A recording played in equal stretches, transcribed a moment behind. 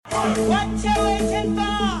What you waiting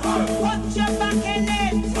for? Put your back in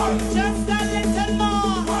it. Just a little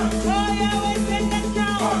more. Throw your weight in it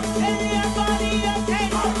now. Tell your body okay.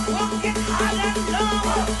 Walk it hard and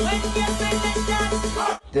long. When you finish that,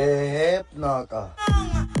 The hip knocker.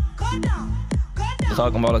 go down. The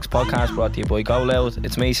Talking Bollocks podcast brought to you by Go Loud.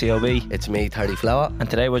 It's me, COB. It's me, 30 Flower. And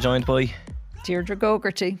today we're joined by Deirdre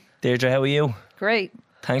Gogarty. Deirdre. How are you? Great.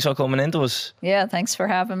 Thanks for coming into us. Yeah, thanks for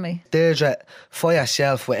having me. Deirdre, for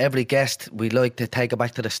yourself, with every guest, we like to take it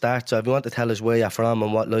back to the start. So if you want to tell us where you're from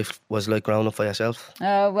and what life was like growing up for yourself.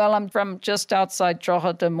 Well, I'm from just outside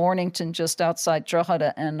Drogheda, Mornington, just outside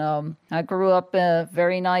Drogheda. And I grew up in a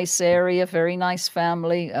very nice area, very nice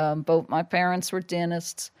family. Both my parents were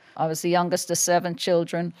dentists. I was the youngest of 7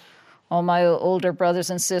 children. All my older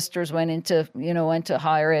brothers and sisters went into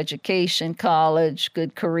higher education, college,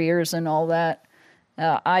 good careers and all that.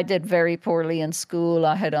 I did very poorly in school.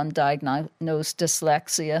 I had undiagnosed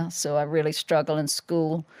dyslexia, so I really struggled in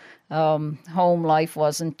school. Home life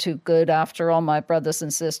wasn't too good. After all my brothers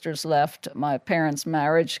and sisters left, my parents'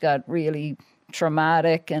 marriage got really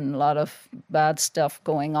traumatic and a lot of bad stuff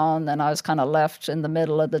going on. Then I was kind of left in the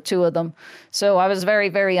middle of the two of them. So I was very,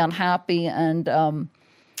 very unhappy, and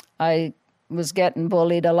I was getting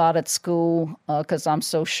bullied a lot at school because I'm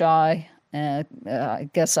so shy. I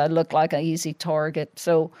guess I looked like an easy target.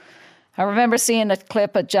 So I remember seeing a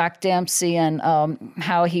clip of Jack Dempsey and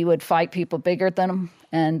how he would fight people bigger than him.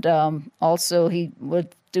 And also he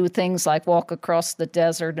would do things like walk across the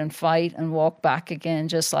desert and fight and walk back again,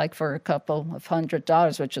 just like for a couple of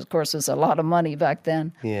 $100, which of course is a lot of money back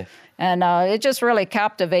then. Yeah. And it just really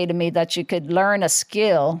captivated me that you could learn a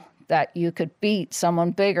skill that you could beat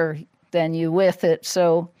someone bigger than you with it.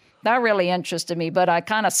 So that really interested me, but I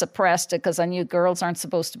kind of suppressed it because I knew girls aren't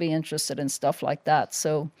supposed to be interested in stuff like that.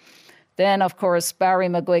 So then, of course, Barry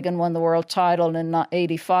McGuigan won the world title in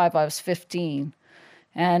 '85. I was 15.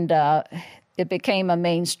 And it became a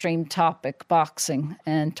mainstream topic, boxing,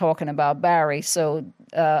 and talking about Barry. So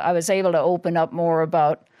I was able to open up more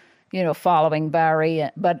about, following Barry.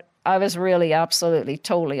 But I was really absolutely,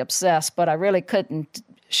 totally obsessed. But I really couldn't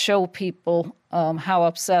show people how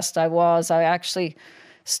obsessed I was. I actually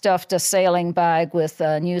stuffed a sailing bag with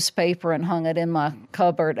a newspaper and hung it in my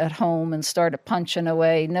cupboard at home and started punching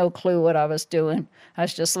away. No clue what I was doing. I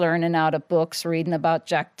was just learning out of books, reading about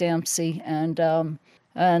Jack Dempsey. And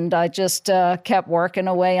I just kept working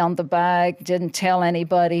away on the bag, didn't tell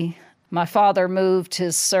anybody. My father moved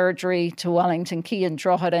his surgery to Wellington Quay in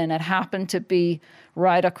Drogheda, and it happened to be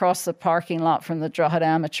right across the parking lot from the Drogheda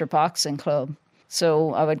Amateur Boxing Club.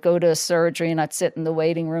 So I would go to a surgery and I'd sit in the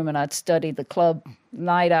waiting room and I'd study the club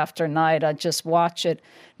night after night. I'd just watch it,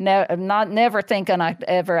 never thinking I'd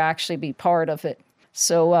ever actually be part of it.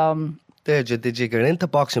 So Did you get into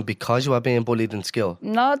boxing because you were being bullied in school?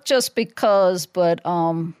 not just because, but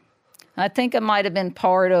I think it might have been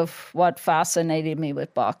part of what fascinated me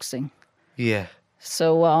with boxing. Yeah.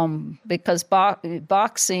 So because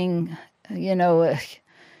boxing,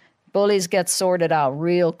 bullies get sorted out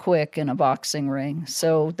real quick in a boxing ring.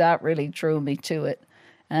 So that really drew me to it.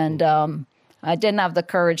 And I didn't have the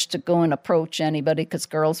courage to go and approach anybody because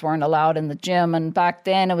girls weren't allowed in the gym. And back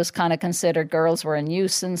then it was kind of considered girls were a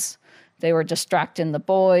nuisance. They were distracting the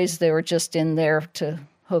boys. They were just in there to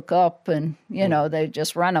hook up and, they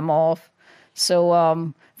just run them off.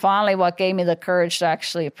 So finally what gave me the courage to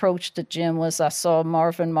actually approach the gym was I saw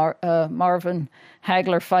Marvin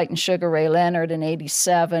Hagler fighting Sugar Ray Leonard in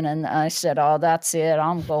 '87, and I said, oh, that's it,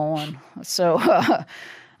 I'm going. So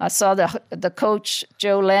I saw the coach,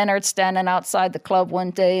 Joe Leonard, standing outside the club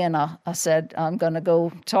one day, and I said, I'm going to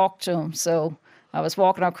go talk to him. So I was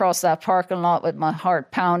walking across that parking lot with my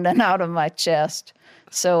heart pounding out of my chest.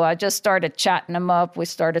 So I just started chatting him up. We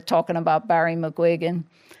started talking about Barry McGuigan.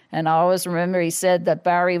 And I always remember he said that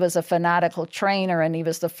Barry was a fanatical trainer and he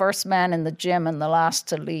was the first man in the gym and the last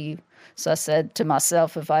to leave. So I said to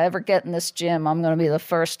myself, if I ever get in this gym, I'm going to be the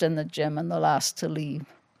first in the gym and the last to leave.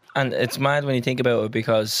 And it's mad when you think about it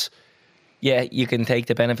because, yeah, you can take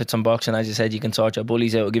the benefits on boxing. As you said, you can sort your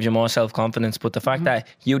bullies out. It gives you more self-confidence. But the fact that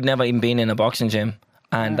you'd never even been in a boxing gym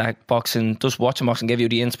and that boxing, just watching boxing gave you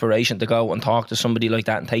the inspiration to go and talk to somebody like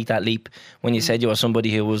that and take that leap when you said you were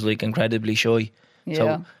somebody who was like incredibly shy. Yeah.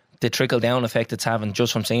 So the trickle-down effect it's having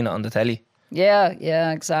just from seeing it on the telly. Yeah,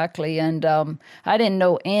 exactly. And I didn't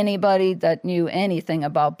know anybody that knew anything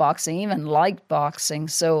about boxing, even liked boxing.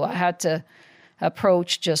 So I had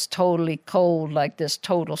approached just totally cold, like this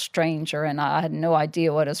total stranger, and I had no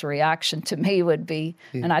idea what his reaction to me would be.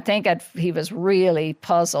 And I think he was really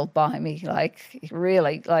puzzled by me, like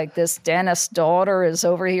really, like this dentist's daughter is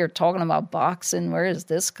over here talking about boxing. Where is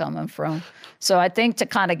this coming from? So I think to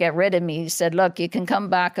kind of get rid of me, he said, look, you can come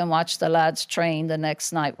back and watch the lads train the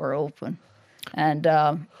next night we're open. And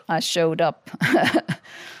I showed up.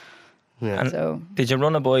 Yeah. So Did you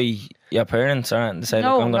run it by your parents or anything to say,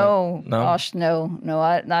 no, look, I'm no, gonna... gosh, no.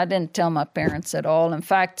 I didn't tell my parents at all. In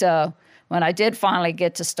fact, when I did finally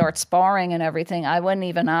get to start sparring and everything, I wouldn't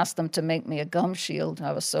even ask them to make me a gum shield.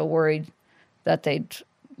 I was so worried that they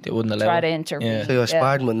wouldn't allow try it. to intervene. Yeah. So you were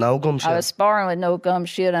sparring with no gum I shield? was sparring with no gum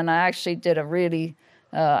shield, and I actually did a really.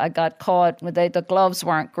 I got caught with the gloves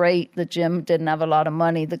weren't great. The gym didn't have a lot of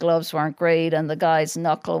money. The gloves weren't great, and the guy's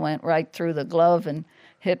knuckle went right through the glove and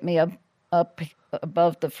hit me up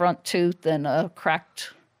above the front tooth and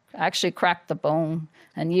cracked the bone.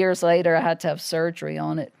 And years later, I had to have surgery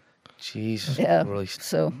on it. Jesus Yeah. Christ.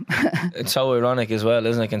 So It's so ironic as well,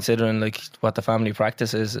 isn't it? Considering like what the family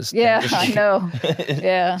practice is yeah, I know.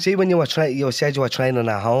 Yeah. See, when you said you were training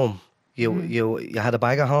at home, you had a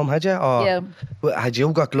bag at home, had you? Or Yeah. had you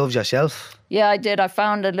got gloves yourself? Yeah, I did. I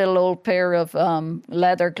found a little old pair of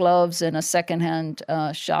leather gloves in a secondhand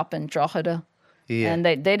shop in Drogheda. Yeah. And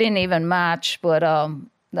they didn't even match, but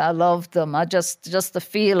I loved them. I just the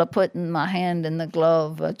feel of putting my hand in the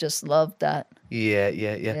glove, I just loved that.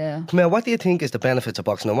 Yeah. Come here, what do you think is the benefits of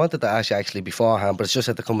boxing? I wanted to ask you actually beforehand, but it's just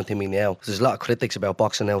that they're coming to me now. There's a lot of critics about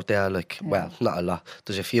boxing out there, well, not a lot.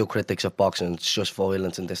 There's a few critics of boxing, it's just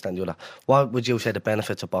violence and this and the other. What would you say the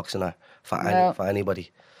benefits of boxing are for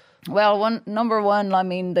anybody? Well, number one, I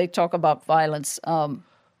mean, they talk about violence.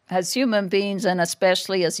 As human beings, and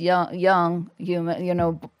especially as young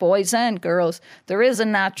human, boys and girls, there is a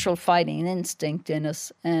natural fighting instinct in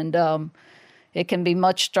us, and it can be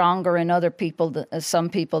much stronger in some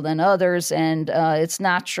people than others, and it's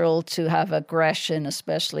natural to have aggression,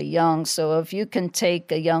 especially young. So if you can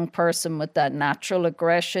take a young person with that natural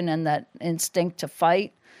aggression and that instinct to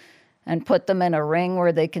fight, and put them in a ring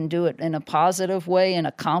where they can do it in a positive way and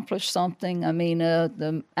accomplish something. I mean,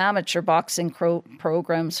 the amateur boxing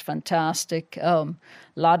program's fantastic. A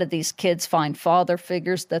lot of these kids find father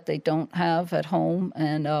figures that they don't have at home,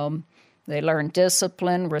 and they learn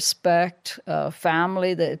discipline, respect,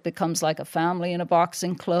 family. That it becomes like a family in a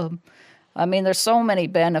boxing club. I mean, there's so many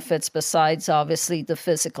benefits besides, obviously, the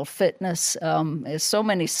physical fitness. There's so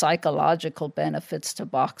many psychological benefits to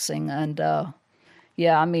boxing, and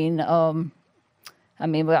yeah, I mean,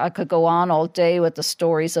 I could go on all day with the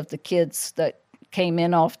stories of the kids that came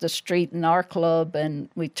in off the street in our club, and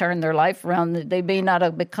we turned their life around. They may not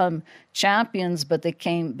have become champions, but they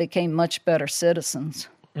became much better citizens.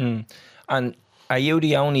 Mm. And are you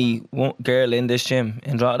the only girl in this gym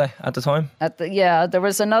in Drogheda at the time? There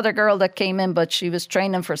was another girl that came in, but she was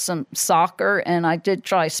training for some soccer, and I did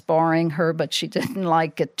try sparring her, but she didn't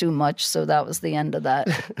like it too much, so that was the end of that.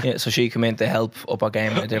 Yeah, so she came in to help up her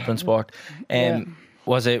game in a different sport.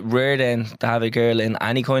 Was it rare then to have a girl in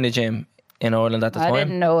any kind of gym in Ireland at the time? I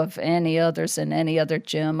didn't know of any others in any other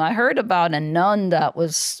gym. I heard about a nun that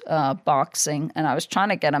was boxing, and I was trying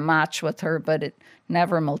to get a match with her, but it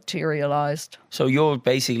never materialized. So you're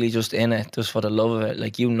basically just in it just for the love of it.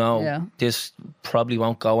 Like, this probably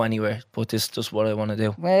won't go anywhere, but this is just what I want to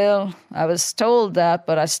do. Well, I was told that,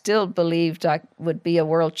 but I still believed I would be a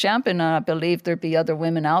world champion, and I believed there'd be other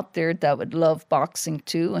women out there that would love boxing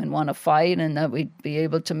too and want to fight, and that we'd be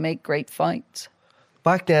able to make great fights.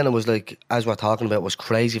 Back then, it was like, as we're talking about, it was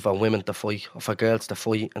crazy for women to fight, or for girls to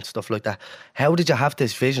fight and stuff like that. How did you have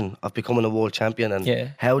this vision of becoming a world champion,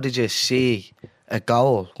 and how did you see a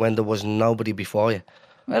goal when there was nobody before you?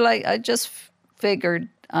 Well, I just figured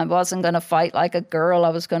I wasn't going to fight like a girl. I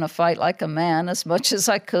was going to fight like a man as much as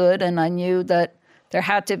I could, and I knew that there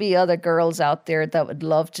had to be other girls out there that would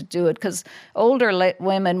love to do it, because older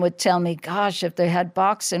women would tell me, gosh, if they had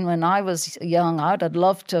boxing when I was young, I'd have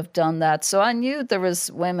loved to have done that. So I knew there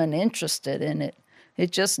was women interested in it.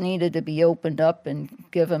 It just needed to be opened up and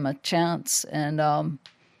give them a chance. And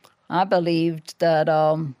I believed that,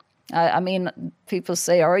 I mean, people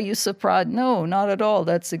say, are you surprised? No, not at all.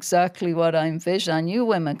 That's exactly what I envisioned. I knew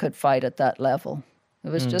women could fight at that level.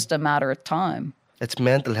 It was just a matter of time. It's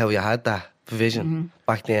mental how you had that vision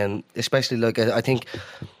back then, especially like I think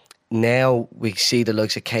now we see the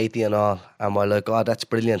likes of Katie and all, and we're like, oh, that's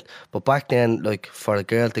brilliant. But back then, like, for a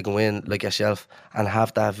girl to go in like yourself and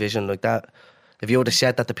have that vision like that, if you would have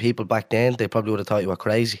said that to people back then, they probably would have thought you were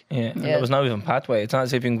crazy. Yeah, and there was no even pathway. It's not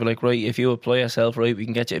as if you can be like, right, if you apply yourself right, we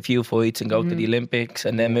can get you a few fights and go to the Olympics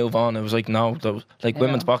and then move on. It was like, no,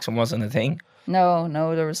 women's boxing wasn't a thing.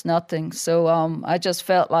 No, there was nothing. So I just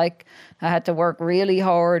felt like I had to work really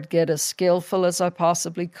hard, get as skillful as I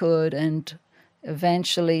possibly could, and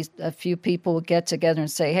eventually a few people would get together and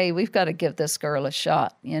say, hey, we've got to give this girl a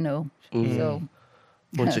shot, So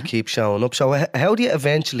Once you keep showing up. So how do you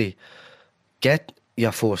eventually get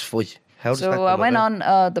your first fight? How does that So I come went about?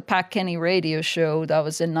 on the Pat Kenny radio show. That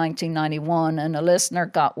was in 1991, and a listener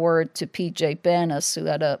got word to PJ Bennis,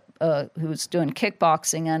 who was doing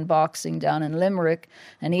kickboxing and boxing down in Limerick,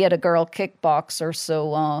 and he had a girl kickboxer.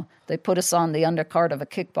 So they put us on the undercard of a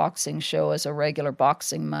kickboxing show as a regular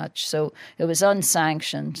boxing match. So it was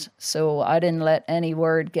unsanctioned. So I didn't let any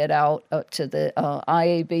word get out to the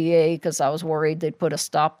IABA because I was worried they'd put a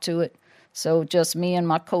stop to it. So just me and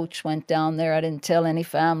my coach went down there. I didn't tell any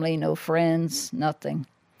family, no friends, nothing.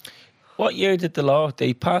 What year did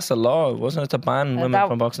they pass a law? Wasn't it to ban women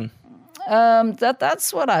from boxing?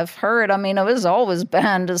 That's what I've heard. I mean, it was always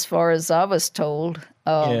banned as far as I was told.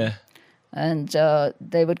 Yeah. And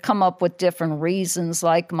they would come up with different reasons.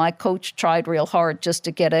 Like my coach tried real hard just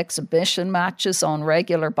to get exhibition matches on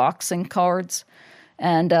regular boxing cards.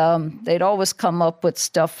 And they'd always come up with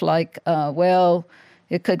stuff like,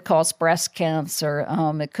 it could cause breast cancer.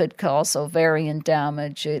 It could cause ovarian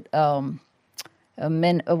damage.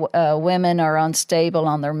 Women are unstable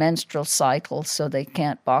on their menstrual cycle, so they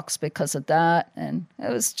can't box because of that. And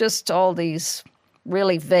it was just all these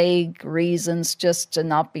really vague reasons just to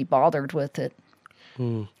not be bothered with it.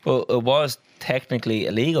 Well, it was technically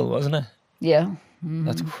illegal, wasn't it? Yeah.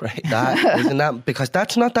 That's great. Isn't that because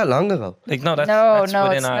that's not that long ago? Like that's No,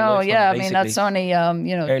 within it's our no, lifetime, yeah. I mean, that's basically.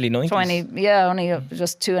 only Early 90s. 20, only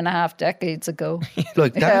just 2.5 decades ago.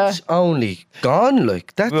 Like that's only gone.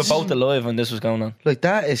 Like that's We were both alive when this was going on. like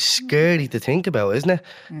that is scary to think about, isn't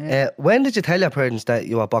it? When did you tell your parents that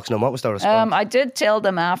you were boxing, and what was their response? I did tell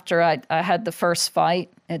them after I had the first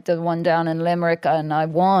fight at the one down in Limerick and I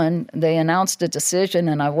won. They announced a decision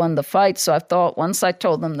and I won the fight. So I thought once I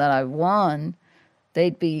told them that I won,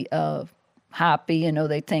 they'd be happy.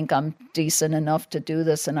 They think I'm decent enough to do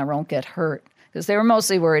this and I won't get hurt. Because they were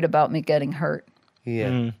mostly worried about me getting hurt.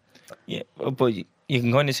 Yeah. Yeah, but you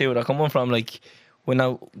can kind of see where they're coming from. Like, when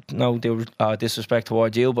no disrespect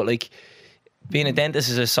towards you, but like being a dentist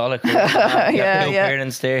is a solid career. You have two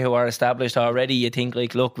parents there who are established already. You think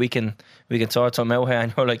like, look, we can sort something out here,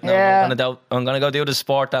 and you're like, no, I'm gonna go do the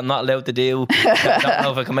sport that I'm not allowed to do. I don't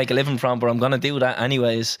know if I can make a living from, but I'm gonna do that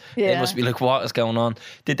anyways. They must be like, what is going on?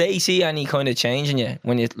 Did they see any kind of change in you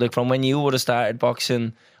when you like from when you would have started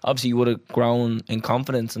boxing? Obviously, you would have grown in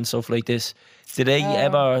confidence and stuff like this. Did they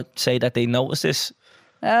ever say that they noticed this?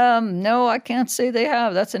 No, I can't say they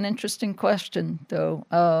have. That's an interesting question, though.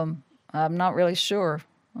 I'm not really sure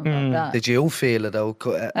about that. Did you feel it though?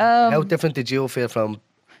 How different did you feel from?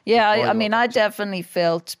 Yeah, I mean, I definitely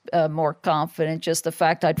felt more confident. Just the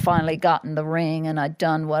fact I'd finally gotten the ring and I'd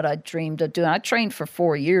done what I dreamed of doing. I trained for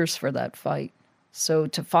 4 years for that fight. So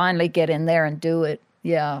to finally get in there and do it,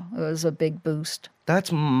 it was a big boost.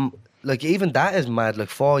 That's like even that is mad. Like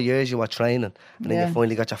 4 years you were training, and then you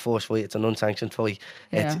finally got your first fight. It's an unsanctioned fight.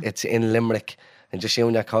 It's in Limerick, and just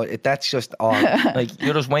showing your code. That's just all. Like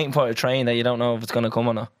you're just waiting for a train that you don't know if it's going to come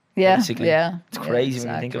or not. Yeah, basically. It's crazy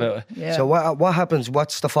when you think about it. Yeah. So what happens?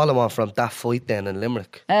 What's the follow on from that fight then in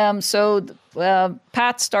Limerick? So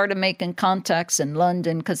Pat started making contacts in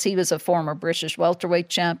London because he was a former British welterweight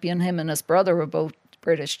champion. Him and his brother were both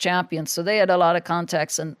British champions, so they had a lot of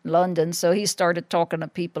contacts in London. So he started talking to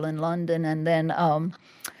people in London, and then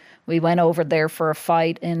we went over there for a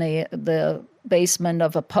fight in the basement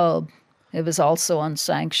of a pub. It was also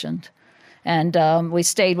unsanctioned. And we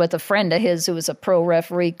stayed with a friend of his who was a pro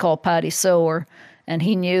referee called Paddy Sower. And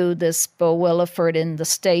he knew this Bo Williford in the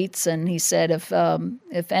States. And he said,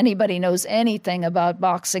 if anybody knows anything about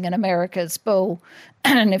boxing in America, it's Bo.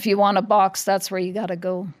 And if you want to box, that's where you got to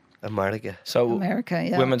go. America. So America,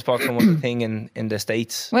 yeah. Women's boxing was a thing in the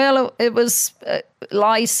States. Well, it was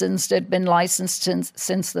licensed. It had been licensed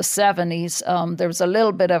since the 70s. There was a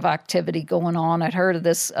little bit of activity going on. I'd heard of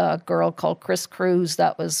this girl called Chris Cruz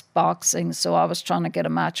that was boxing, so I was trying to get a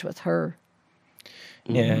match with her.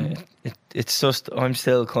 Yeah, it's just, I'm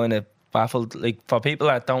still kind of baffled. Like, for people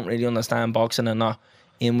that don't really understand boxing and not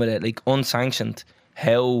in with it, like unsanctioned,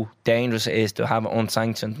 how dangerous it is to have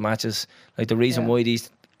unsanctioned matches. Like, the reason why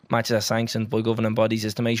these matches are sanctioned by governing bodies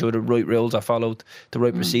is to make sure the right rules are followed, the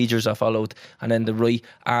right procedures are followed, and then the right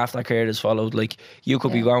aftercare is followed. Like, you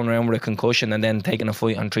could be going around with a concussion and then taking a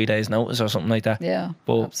fight on 3 days' notice or something like that. Yeah,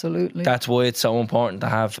 but absolutely. That's why it's so important to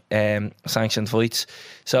have sanctioned fights.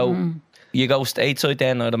 So you go stateside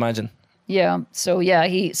then, I'd imagine. Yeah. So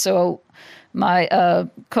my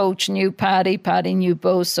coach knew Paddy. Paddy knew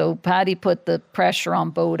Bo. So Paddy put the pressure on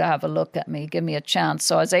Bo to have a look at me, give me a chance.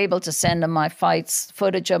 So I was able to send him my fights,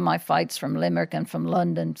 footage of my fights from Limerick and from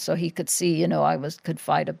London, so he could see, you know, could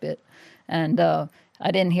fight a bit. And I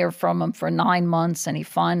didn't hear from him for 9 months, and he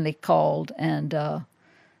finally called, and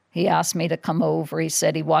he asked me to come over. He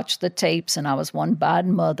said he watched the tapes and I was one bad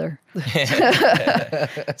mother.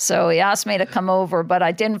 So he asked me to come over, but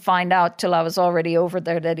I didn't find out till I was already over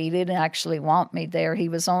there that he didn't actually want me there. He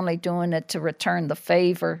was only doing it to return the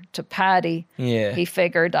favor to Paddy. Yeah. He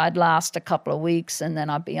figured I'd last a couple of weeks and then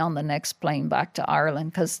I'd be on the next plane back to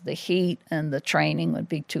Ireland because the heat and the training would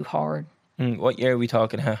be too hard. What year are we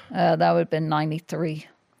talking here? That would have been 93.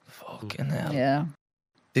 Fucking hell. Yeah.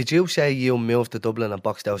 Did you say you moved to Dublin and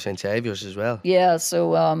boxed out St. Saviour's as well? Yeah,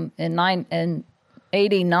 so in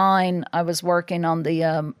 '89, I was working on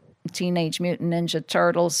the Teenage Mutant Ninja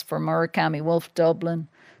Turtles for Murakami Wolf Dublin.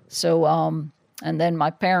 So, and then my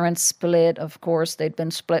parents split, of course. They'd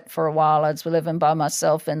been split for a while. I was living by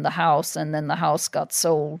myself in the house, and then the house got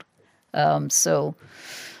sold. So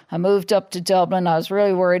I moved up to Dublin. I was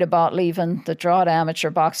really worried about leaving the Drogheda Amateur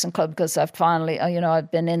Boxing Club because I've finally,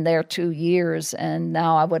 I've been in there 2 years, and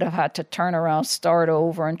now I would have had to turn around, start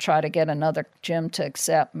over, and try to get another gym to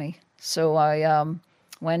accept me. So I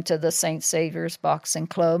went to the St. Saviour's Boxing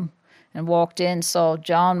Club and walked in, saw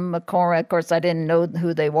John McCormack. Of course, I didn't know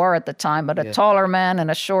who they were at the time, but a taller man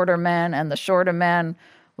and a shorter man, and the shorter man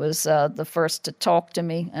was the first to talk to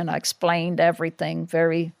me, and I explained everything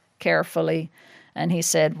very carefully. And he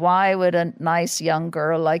said, "Why would a nice young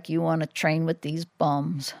girl like you want to train with these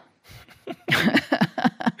bums?"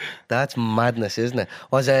 That's madness, isn't it?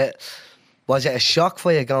 Was it a shock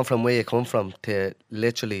for you going from where you come from to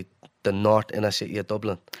literally the north inner city of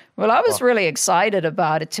Dublin? Well, I was really excited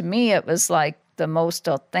about it. To me, it was like the most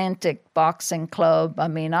authentic boxing club. I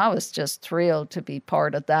mean, I was just thrilled to be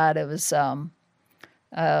part of that. It was, I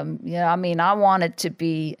wanted to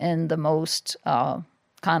be in the most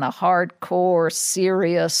kind of hardcore,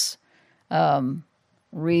 serious,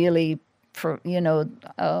 really,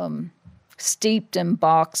 steeped in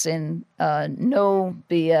boxing, no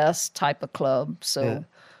BS type of club. So,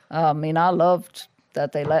 I loved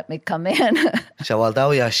that they let me come in. So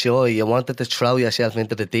although you're sure you wanted to throw yourself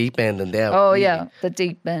into the deep end and there. Oh, yeah, the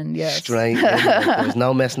deep end, yes. Straight in, there was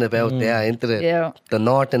no messing about there, into the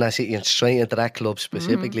north inner city and straight into that club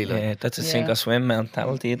specifically. Yeah, that's a sink or swim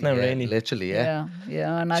mentality, isn't it, really? Literally, Yeah,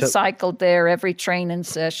 and I cycled there every training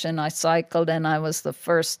session. I cycled and I was the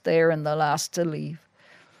first there and the last to leave.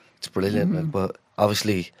 It's brilliant, but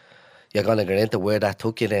obviously you're going to get into where that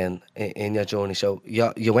took you then in your journey. So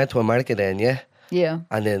you went to America then, yeah? Yeah.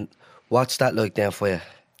 And then what's that like then for you?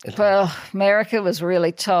 Well, America was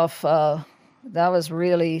really tough. That was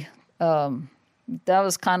really, that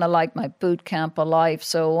was kind of like my boot camp of life.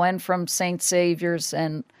 So I went from St. Saviour's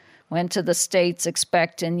and went to the States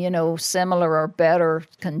expecting, similar or better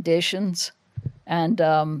conditions. And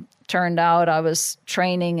turned out I was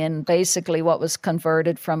training in basically what was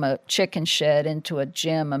converted from a chicken shed into a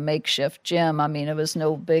gym, a makeshift gym. I mean, it was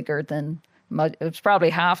no bigger than... It was probably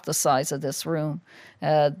half the size of this room.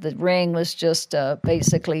 The ring was just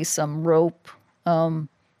basically some rope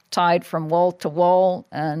tied from wall to wall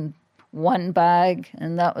and one bag,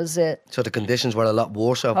 and that was it. So the conditions were a lot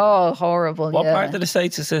worse. Oh, horrible, What part of the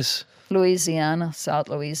States is this? Louisiana, South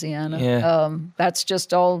Louisiana. Yeah. That's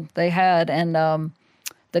just all they had. And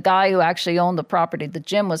the guy who actually owned the property the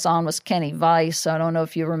gym was on was Kenny Weiss. I don't know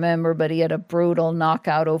if you remember, but he had a brutal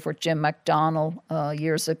knockout over Jim McDonnell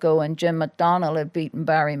years ago. And Jim McDonnell had beaten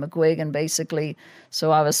Barry McGuigan, basically.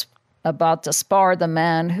 So I was about to spar the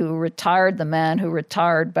man who retired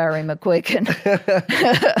Barry McGuigan.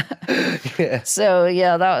 So,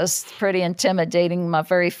 that was pretty intimidating. My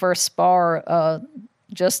very first spar,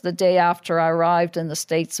 just the day after I arrived in the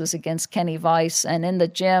States, was against Kenny Weiss. And in the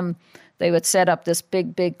gym, they would set up this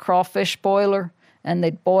big crawfish boiler, and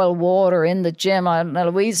they'd boil water in the gym.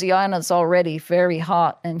 Louisiana's already very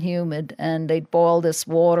hot and humid, and they'd boil this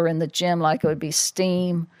water in the gym like it would be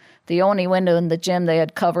steam. The only window in the gym they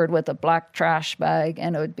had covered with a black trash bag,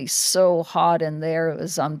 and it would be so hot in there, it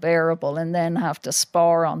was unbearable, and then have to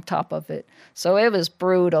spar on top of it. So it was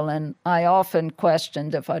brutal, and I often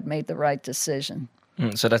questioned if I'd made the right decision.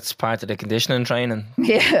 So that's part of the conditioning training.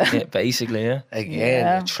 Yeah. Basically, yeah.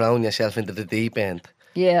 Again, throwing yourself into the deep end.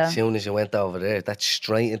 Yeah. As soon as you went over there, that's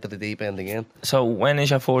straight into the deep end again. So when is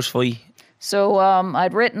your first fight? So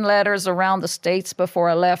I'd written letters around the States before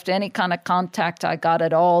I left. Any kind of contact I got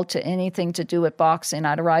at all to anything to do with boxing,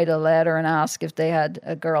 I'd write a letter and ask if they had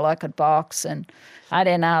a girl I could box. And I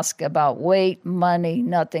didn't ask about weight, money,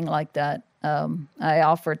 nothing like that. I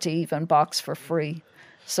offered to even box for free.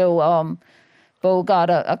 So Bo got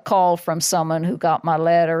a call from someone who got my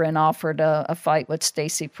letter and offered a fight with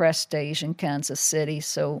Stacey Prestige in Kansas City.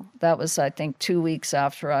 So that was, I think, 2 weeks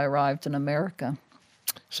after I arrived in America.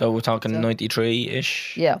 So we're talking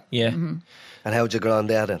 93-ish? Yeah. Yeah. And how'd you get on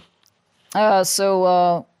there then?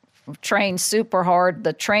 Trained super hard.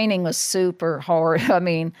 The training was super hard. I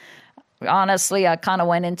mean, honestly, I kind of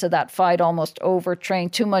went into that fight almost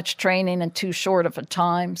overtrained, too much training in too short of a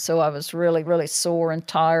time. So I was really, really sore and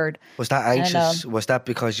tired. Was that anxious? Was that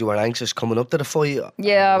because you were anxious coming up to the fight?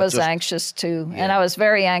 Yeah, I was anxious too. Yeah. And I was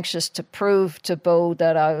very anxious to prove to Bo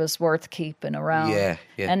that I was worth keeping around. Yeah.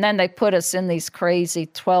 And then they put us in these crazy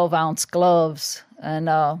 12-ounce gloves. And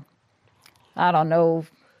I don't know,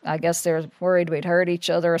 I guess they were worried we'd hurt each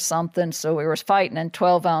other or something. So we were fighting in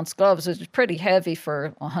 12-ounce gloves, which is pretty heavy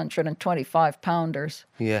for 125-pounders.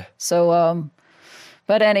 Yeah. So,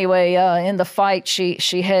 but anyway, in the fight, she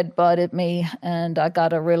headbutted me, and I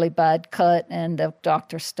got a really bad cut, and the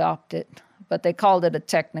doctor stopped it. But they called it a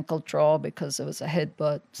technical draw because it was a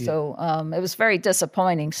headbutt. Yeah. So it was a very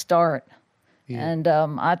disappointing start. Yeah. And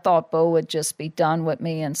I thought Bo would just be done with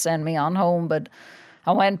me and send me on home, but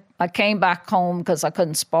I came back home because I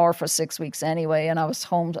couldn't spar for 6 weeks anyway, and I was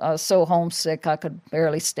so homesick I could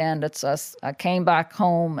barely stand it. So I came back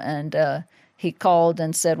home, and he called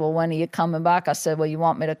and said, "Well, when are you coming back?" I said, "Well, you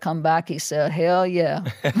want me to come back?" He said, "Hell yeah."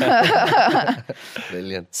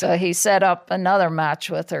 Brilliant. So he set up another match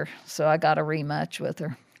with her, so I got a rematch with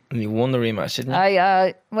her. And you won the rematch, didn't you?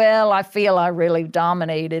 I feel I really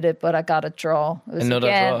dominated it, but I got a draw. It was Another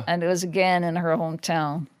draw? And it was again in her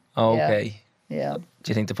hometown. Oh, okay. Yeah. Do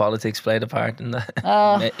you think the politics played a part in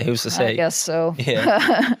that? Who's to say? I guess so.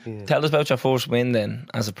 Yeah. Tell us about your first win then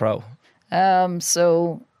as a pro. My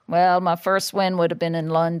first win would have been in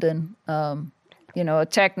London.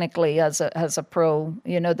 Technically as a pro,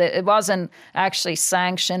 it wasn't actually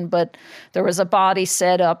sanctioned, but there was a body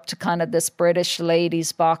set up to kind of this British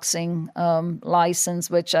ladies boxing license,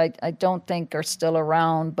 which I don't think are still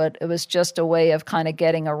around, but it was just a way of kind of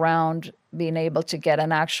getting around being able to get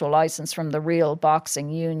an actual license from the real boxing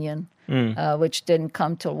union, which didn't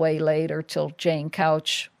come till way later, till Jane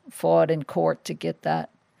Couch fought in court to get that.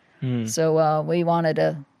 So we wanted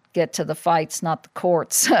to get to the fights, not the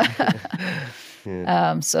courts.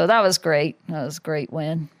 So that was great. That was a great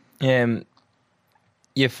win.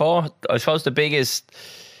 You fought, I suppose the biggest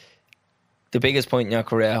point in your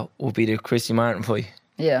career would be the Christy Martin fight.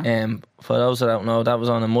 Yeah. For those that don't know, that was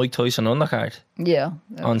on a Mike Tyson undercard. Yeah.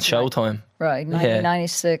 On Showtime. Right,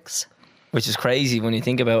 1996. Which is crazy when you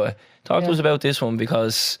think about it. Talk to us about this one,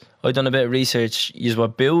 because I've done a bit of research. You were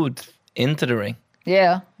billed into the ring.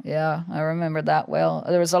 Yeah, I remember that well.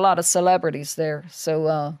 There was a lot of celebrities there.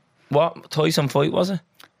 So what Tyson fight was it?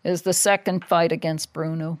 It was the second fight against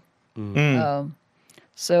Bruno. I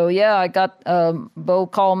got Bo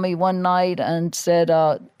called me one night and said,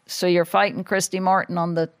 "So you're fighting Christy Martin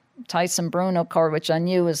on the Tyson Bruno card," which I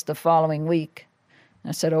knew was the following week.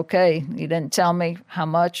 I said, "Okay." He didn't tell me how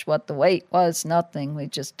much, what the weight was, nothing. We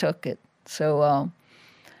just took it. So,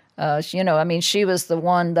 she was the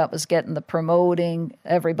one that was getting the promoting.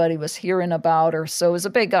 Everybody was hearing about her. So it was a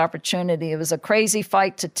big opportunity. It was a crazy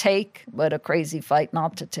fight to take, but a crazy fight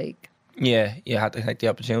not to take. Yeah, you had to take the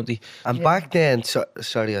opportunity. And back then,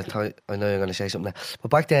 sorry, I know you're going to say something there, but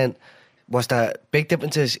back then, was there big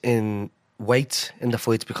differences in weights in the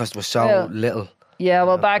fights because there was so little? Yeah,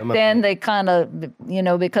 well, back then they kind of,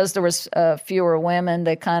 because there was fewer women,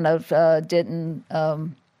 they kind of didn't...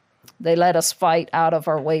 they let us fight out of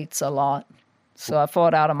our weights a lot. So I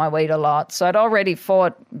fought out of my weight a lot. So I'd already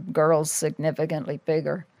fought girls significantly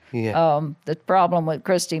bigger. Yeah. The problem with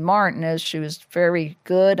Christy Martin is she was very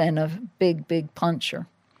good and a big, big puncher.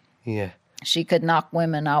 Yeah. She could knock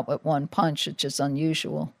women out with one punch, which is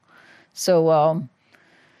unusual. So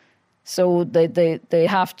you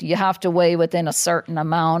have to weigh within a certain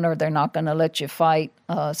amount, or they're not going to let you fight.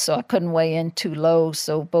 So I couldn't weigh in too low.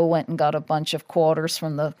 So Bo went and got a bunch of quarters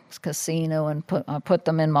from the casino and put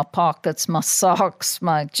them in my pockets, my socks,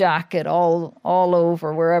 my jacket, all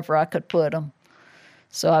over wherever I could put them.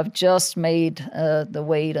 So I've just made the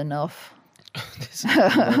weight enough.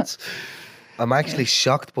 I'm actually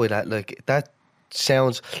shocked by that. Like that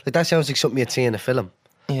sounds like something you'd see in a film.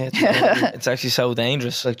 Yeah, it's actually so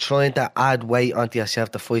dangerous. Like trying to add weight onto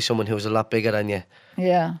yourself to fight someone who's a lot bigger than you.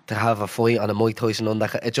 Yeah. To have a fight on a Mike Tyson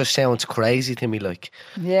undercard, it just sounds crazy to me. Like,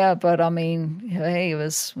 Yeah, but I mean, hey, it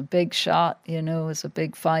was a big shot, it was a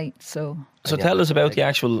big fight. So Tell us about the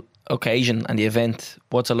actual occasion and the event.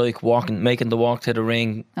 What's it like making the walk to the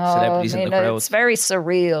ring, celebrities in the crowd? It's very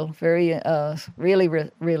surreal,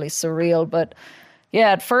 really surreal. But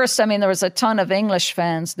yeah, at first, I mean, there was a ton of English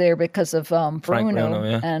fans there because of Bruno.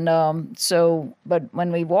 Yeah. And but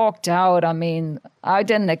when we walked out, I mean, I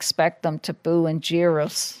didn't expect them to boo and jeer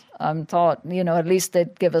us. I thought, at least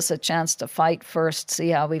they'd give us a chance to fight first, see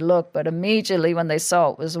how we look. But immediately when they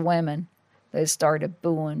saw it was women, they started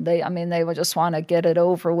booing. They would just want to get it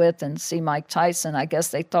over with and see Mike Tyson. I guess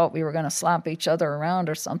they thought we were going to slap each other around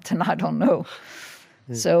or something. I don't know.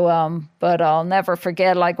 So, but I'll never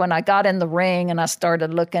forget, like when I got in the ring and I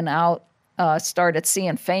started looking out, started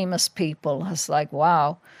seeing famous people. I was like,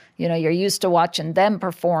 wow, you're used to watching them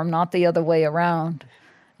perform, not the other way around.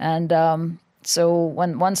 And so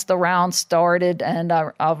once the round started, and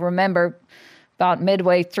I'll remember about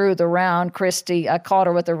midway through the round, Christy, I caught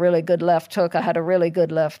her with a really good left hook. I had a really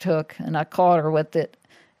good left hook, and I caught her with it.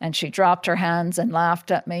 And she dropped her hands and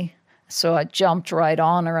laughed at me. So I jumped right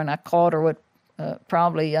on her, and I caught her with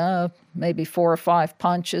probably maybe 4 or 5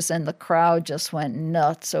 punches, and the crowd just went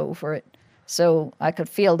nuts over it. So I could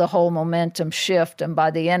feel the whole momentum shift, and by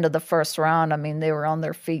the end of the first round, I mean, they were on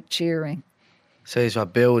their feet cheering. so you were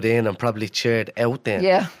booed in and probably cheered out then.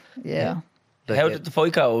 Yeah. Like, How did the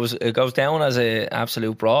fight go? It goes down as an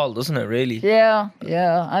absolute brawl, doesn't it, really? Yeah.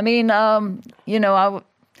 I mean, of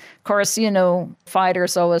course,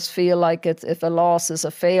 fighters always feel like if a loss is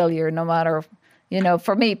a failure, no matter,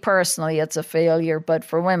 for me personally, it's a failure. But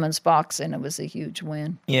for women's boxing, it was a huge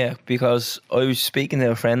win. Yeah, because I was speaking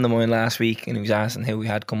to a friend of mine last week and he was asking who we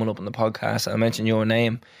had coming up on the podcast. I mentioned your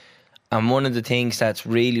name. And one of the things that's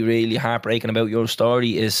really, really heartbreaking about your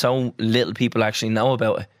story is so little people actually know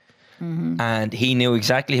about it. Mm-hmm. And he knew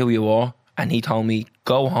exactly who you were. And he told me,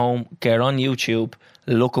 go home, get on YouTube,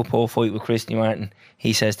 look up her fight with Christy Martin.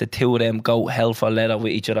 He says the two of them go hell for leather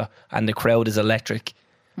with each other and the crowd is electric.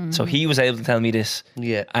 Mm-hmm. So he was able to tell me this.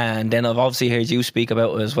 Yeah. And then I've obviously heard you speak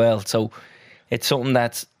about it as well. So it's something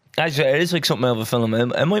that's, actually, it is like something out of a film.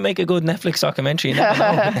 It might make a good Netflix documentary. You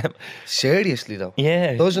never know. Seriously though.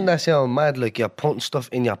 Yeah. Doesn't that sound mad? Like you're putting stuff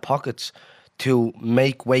in your pockets to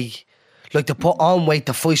make weight. Like to put on weight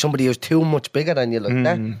to fight somebody who's too much bigger than you. Like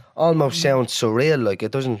that almost sounds surreal. Like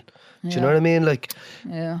it doesn't. Do you know what I mean? Like,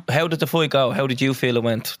 Yeah. How did the fight go? How did you feel it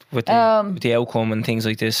went with the outcome and things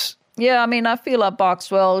like this? Yeah, I mean, I feel I boxed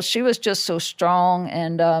well. She was just so strong,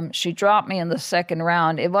 and she dropped me in the second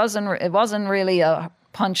round. It wasn't really a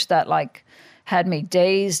punch that like had me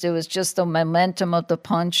dazed. It was just the momentum of the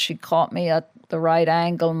punch. She caught me at the right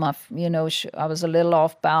angle. I was a little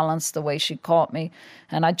off balance the way she caught me,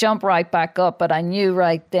 and I jumped right back up. But I knew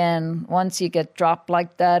right then, once you get dropped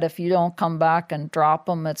like that, if you don't come back and drop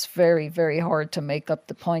them, it's very, very hard to make up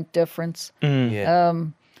the point difference. yeah.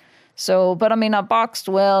 So, but I mean, I boxed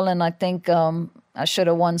well, and I think I should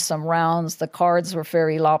have won some rounds. The cards were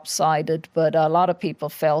very lopsided, but a lot of people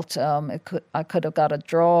felt I could have got a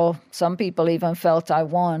draw. Some people even felt I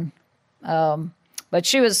won. But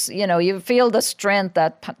she was, you feel the strength,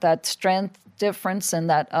 that strength difference and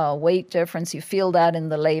that weight difference. You feel that in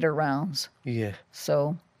the later rounds. Yeah.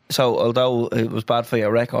 So although it was bad for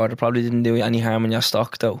your record, it probably didn't do any harm in your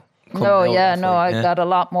stock, though. I got a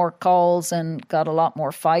lot more calls and got a lot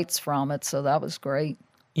more fights from it, so that was great.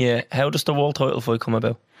 Yeah. How does the world title fight come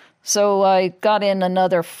about? So I got in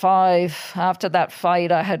another 5. After that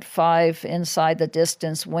fight, I had 5 inside the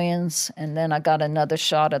distance wins, and then I got another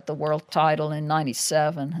shot at the world title in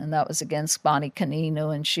 '97, and that was against Bonnie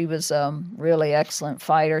Canino, and she was a really excellent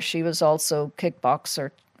fighter. She was also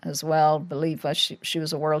kickboxer as well. I believe she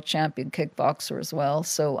was a world champion kickboxer as well.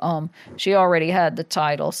 So she already had the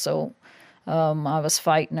title, so I was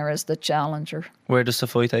fighting her as the challenger. Where does the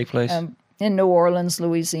fight take place? In New Orleans,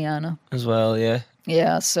 Louisiana. As well, yeah.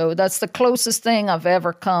 Yeah, so that's the closest thing I've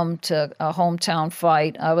ever come to a hometown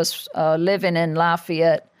fight. I was living in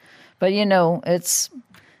Lafayette, but it's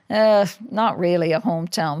not really a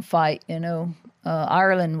hometown fight.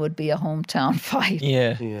 Ireland would be a hometown fight.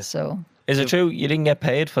 Yeah. So Is it true you didn't get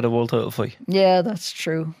paid for the world title fight? yeah, that's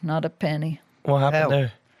true. Not a penny. What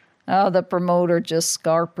happened How? there? The promoter just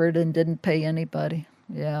scarpered and didn't pay anybody.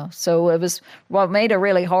 Yeah. So it was, what made it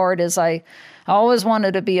really hard is I always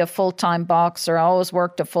wanted to be a full-time boxer. I always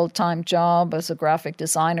worked a full-time job as a graphic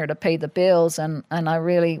designer to pay the bills. And I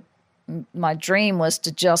really, my dream was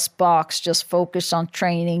to just box, just focus on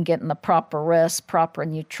training, getting the proper rest, proper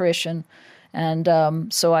nutrition.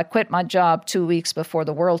 And so I quit my job 2 weeks before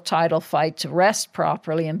the world title fight to rest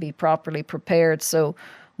properly and be properly prepared. So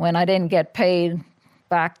when I didn't get paid,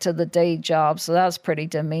 back to the day job. So that was pretty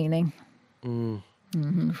demeaning.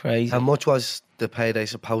 Crazy. How much was the payday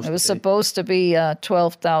supposed It was to be? supposed to be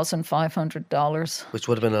 $12,500. Which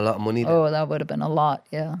would have been a lot of money then. Oh, that would have been a lot,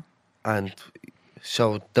 yeah. And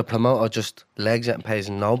so the promoter just legs it and pays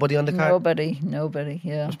nobody on the card? Nobody,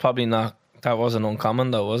 yeah. It's probably not. That wasn't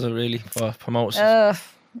uncommon though, was it really, for promoters?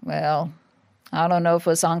 Well, I don't know if it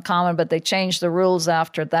was uncommon, but they changed the rules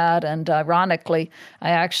after that. And ironically, I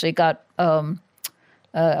actually got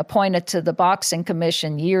appointed to the boxing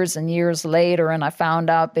commission years and years later, and I found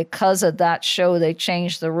out because of that show, they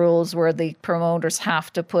changed the rules where the promoters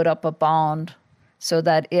have to put up a bond so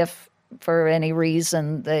that if for any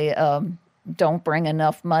reason they don't bring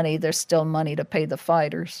enough money, there's still money to pay the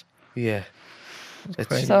fighters. Yeah.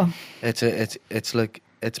 It's, So it's like,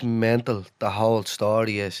 it's mental. The whole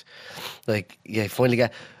story is like, you finally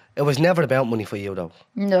get. It was never about money for you though.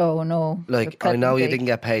 no. Like, They're I know you cutting didn't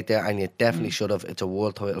get paid there, and you definitely should have. It's a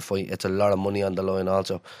world title fight. It's a lot of money on the line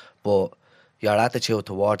also. But your attitude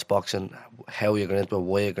towards boxing, how you got into it,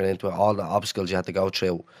 why you got into it, all the obstacles you had to go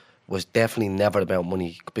through, was definitely never about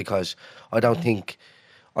money. Because I don't think,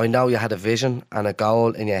 I know you had a vision and a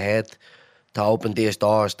goal in your head to open these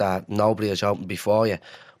doors that nobody has opened before you.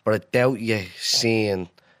 But I doubt you seeing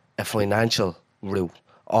a financial route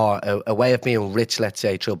or a way of being rich, let's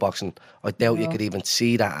say, through boxing. I doubt you could even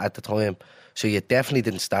see that at the time. So you definitely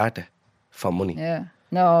didn't start it for money. Yeah.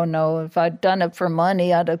 No. If I'd done it for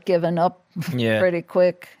money, I'd have given up Yeah. pretty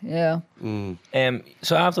quick. Yeah.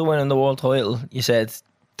 So after winning the world title, you said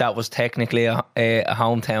that was technically a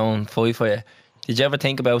hometown fight for you. Did you ever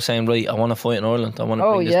think about saying, right, I want to fight in Ireland, I want to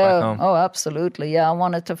bring this back home? Oh, absolutely. Yeah, I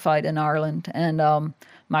wanted to fight in Ireland. And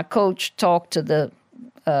my coach talked to the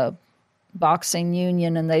boxing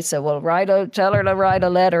union, and they said, well, tell her to write a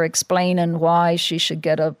letter explaining why she should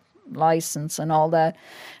get a license and all that.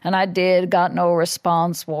 And I did, got no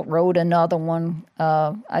response, wrote another one.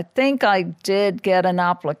 I think I did get an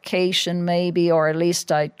application maybe, or at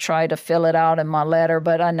least I tried to fill it out in my letter,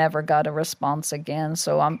 but I never got a response again.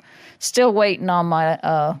 So I'm still waiting on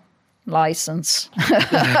my license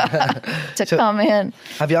to come in.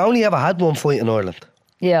 Have you only ever had one fight in Ireland?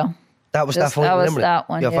 Yeah. That was that fight that in was Limerick? that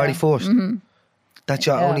one, Your yeah. very first? Mm-hmm. That's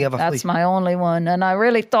your only ever That's fight? my only one. And I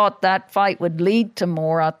really thought that fight would lead to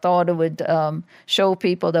more. I thought it would show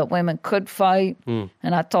people that women could fight. And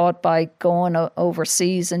I thought by going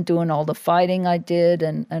overseas and doing all the fighting I did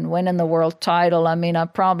and winning the world title, I mean, I'm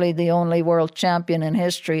probably the only world champion in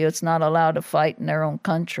history that's not allowed to fight in their own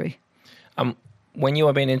country. When you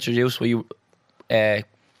were being introduced, were you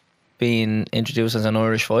being introduced as an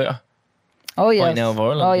Irish fighter? Oh, yeah. Fighting out of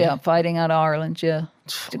Ireland, Oh, yeah. yeah. Fighting out of Ireland, yeah.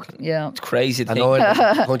 Yeah. It's crazy to I think. know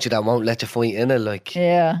a country that won't let you fight in it, like,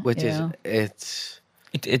 Yeah. which yeah. is,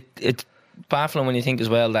 It's baffling when you think as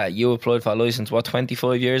well that you applied for a license,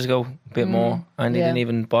 25 years ago? A bit more. And they yeah. didn't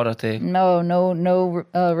even bother to... No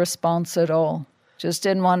response at all. Just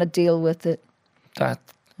didn't want to deal with it.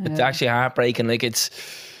 It's actually heartbreaking. Like,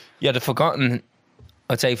 you're the forgotten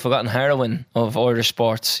heroine of Irish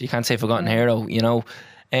sports. You can't say forgotten hero, you know.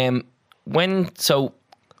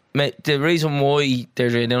 The reason why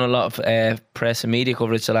there's been a lot of press and media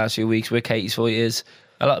coverage the last few weeks with Katie's fight is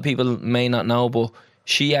a lot of people may not know, but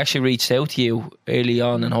she actually reached out to you early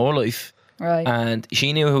on in her life. Right. And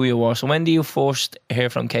she knew who you were. So when do you first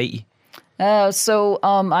hear from Katie?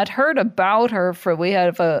 I'd heard about her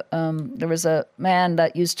there was a man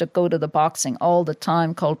that used to go to the boxing all the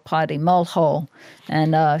time called Paddy Mulhall,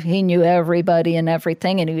 and he knew everybody and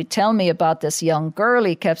everything, and he would tell me about this young girl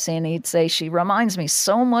he kept saying. He'd say, she reminds me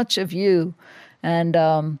so much of you.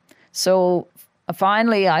 And so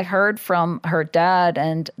finally I heard from her dad,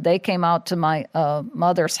 and they came out to my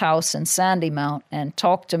mother's house in Sandymount and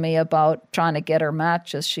talked to me about trying to get her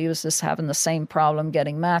matches. She was just having the same problem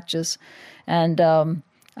getting matches. And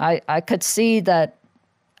I could see that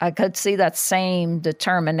same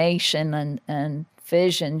determination and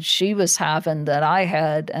vision she was having that I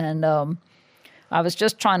had. And I was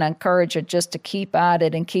just trying to encourage her just to keep at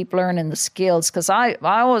it and keep learning the skills. Because I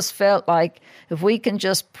always felt like if we can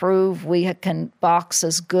just prove we can box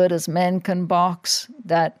as good as men can box,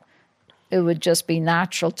 that it would just be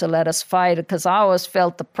natural to let us fight. Because I always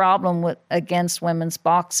felt the problem against women's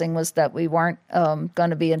boxing was that we weren't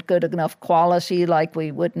going to be in good enough quality, like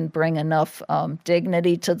we wouldn't bring enough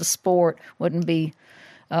dignity to the sport, wouldn't be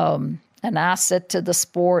an asset to the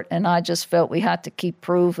sport. And I just felt we had to keep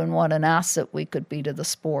proving what an asset we could be to the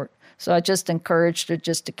sport. So I just encouraged her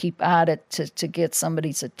just to keep at it to get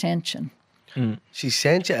somebody's attention. She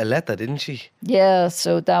sent you a letter, didn't she? Yeah,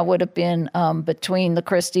 so that would have been between the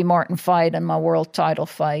Christy Martin fight and my world title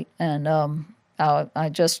fight. And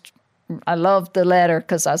I loved the letter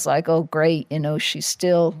because I was like, oh, great, she's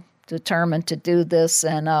still determined to do this.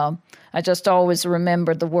 And I just always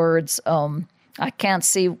remember the words, I can't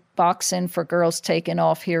see boxing for girls taking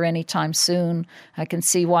off here anytime soon. I can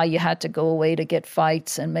see why you had to go away to get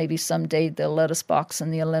fights, and maybe someday they'll let us box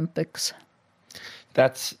in the Olympics.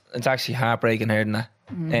 It's actually heartbreaking hearing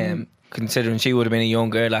that. Considering she would have been a young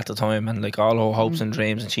girl at the time, and like all her hopes and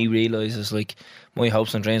dreams, and she realises like my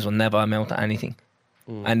hopes and dreams will never amount to anything.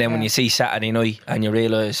 And then when you see Saturday night and you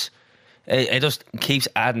realise it just keeps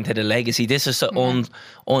adding to the legacy. This is the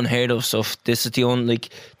unheard of stuff. This is the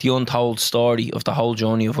untold story of the whole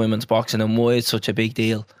journey of women's boxing and why it's such a big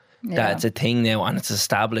deal that it's a thing now and it's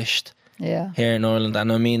established here in Ireland.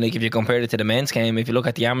 And I mean, like if you compare it to the men's game, if you look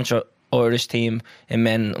at the amateur Irish team in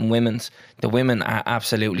men and women's, the women are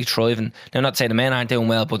absolutely thriving. Now, not to say the men aren't doing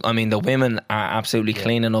well, but I mean the women are absolutely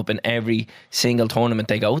cleaning up in every single tournament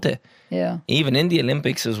they go to. Yeah, even in the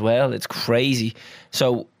Olympics as well. It's crazy.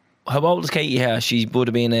 So how old is Katie here? She would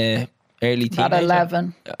have been a early teenager. About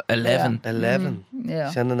 11. 11. 11.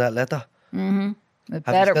 Yeah. Sending that letter. With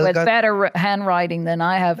better handwriting than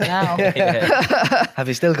I have now. Have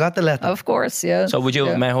you still got the letter? Of course, yeah. So would you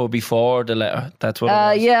have met her before the letter? That's what it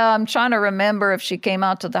was? Yeah, I'm trying to remember if she came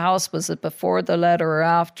out to the house, was it before the letter or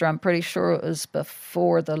after? I'm pretty sure it was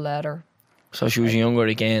before the letter. So she was younger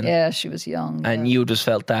again. Yeah, she was young. And you just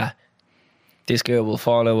felt that this girl will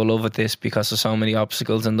fall out of love with this because there's so many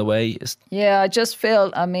obstacles in the way. Yeah, I just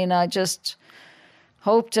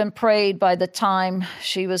hoped and prayed by the time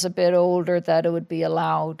she was a bit older that it would be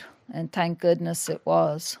allowed. And thank goodness it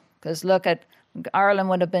was. Because Ireland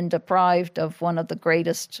would have been deprived of one of the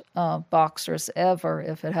greatest boxers ever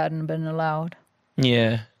if it hadn't been allowed.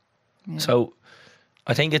 Yeah. So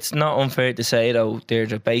I think it's not unfair to say, though,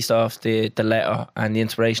 Deirdre, based off the letter and the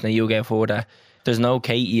inspiration that you gave for that, there's no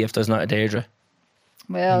Katie if there's not a Deirdre.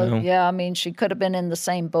 Well, yeah, I mean, she could have been in the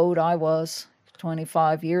same boat I was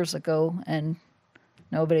 25 years ago, and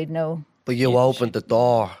nobody'd know. But you opened the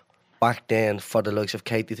door back then for the likes of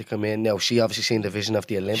Katie to come in. Now, she obviously seen the vision of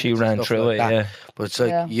the Olympics. She ran through it, yeah. But it's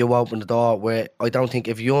like you opened the door where I don't think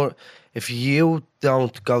if you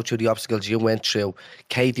don't go through the obstacles you went through,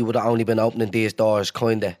 Katie would have only been opening these doors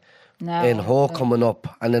kind of in her coming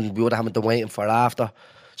up, and then we would have been waiting for after.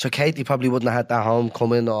 So Katie probably wouldn't have had that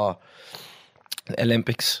homecoming or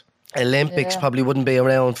Olympics probably wouldn't be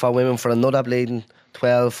around for women for another bleeding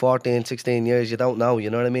 12, 14, 16 years. You don't know, you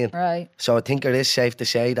know what I mean? Right. So I think it is safe to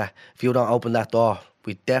say that if you don't open that door,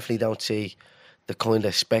 we definitely don't see the kind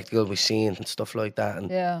of spectacle we've seen and stuff like that. And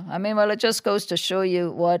yeah, I mean, well, it just goes to show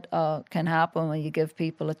you what can happen when you give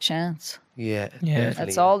people a chance. Yeah.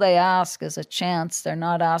 That's all they ask is a chance. They're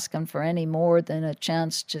not asking for any more than a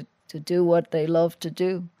chance to do what they love to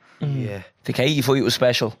do. Yeah. The Katie fight was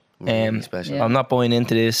special. Really special. Yeah. I'm not buying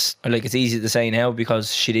into this. Like, it's easy to say now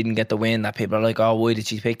because she didn't get the win that people are like, oh, why did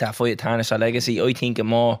she pick that fight to tarnish her legacy? I think it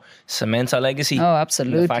more cements her legacy. Oh,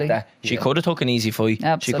 absolutely. The fact that she could have took an easy fight.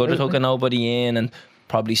 Absolutely. She could have took a nobody in and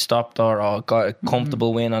probably stopped her or got a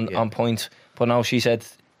comfortable win on points. But no, she said,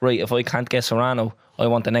 right, if I can't get Serrano, I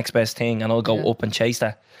want the next best thing and I'll go up and chase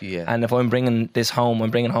that. Yeah. And if I'm bringing this home,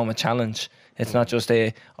 I'm bringing home a challenge. It's not just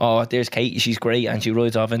there's Katie, she's great and she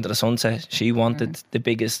rides off into the sunset. She wanted the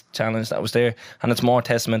biggest challenge that was there, and it's more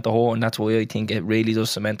testament to her, and that's why I think it really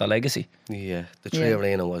does cement her legacy. Yeah, the tree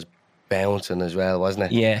arena was bouncing as well,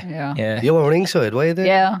 wasn't it? Yeah. You were ringside, were you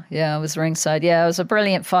there? Yeah, I was ringside. Yeah, it was a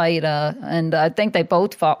brilliant fight, and I think they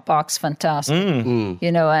both boxed fantastic.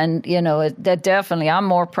 You know, and that definitely, I'm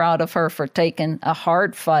more proud of her for taking a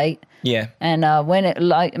hard fight. Yeah. And when it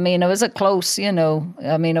was a close, I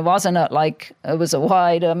mean, it wasn't it was a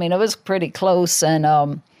wide, I mean, it was pretty close.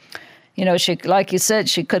 And, she, like you said,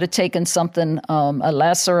 she could have taken something, a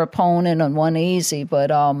lesser opponent and one easy, but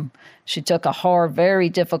she took a hard, very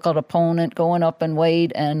difficult opponent going up in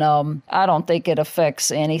weight. And I don't think it affects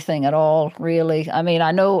anything at all, really. I mean,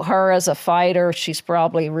 I know her as a fighter, she's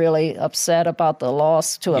probably really upset about the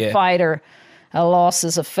loss to a fighter. A loss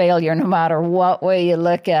is a failure no matter what way you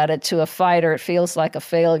look at it. To a fighter, it feels like a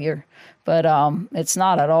failure. But it's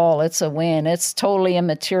not at all. It's a win. It's totally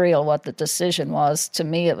immaterial what the decision was. To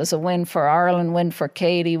me, it was a win for Ireland, win for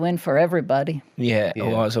Katie, win for everybody. Yeah, it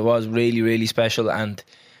was. It was really, really special. And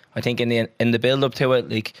I think in the build-up to it,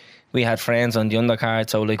 like, we had friends on the undercard,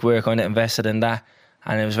 so like we were kind of invested in that.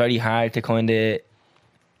 And it was very hard to kind of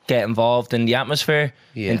get involved in the atmosphere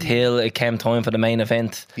until it came time for the main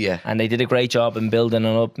event. Yeah. And they did a great job in building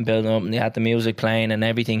it up, and they had the music playing and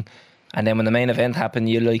everything. And then when the main event happened,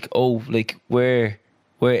 you're like, oh, like we're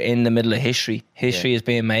in the middle of history. History is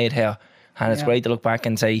being made here. And it's great to look back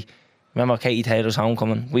and say, remember Katie Taylor's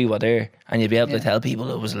homecoming? We were there. And you'd be able to tell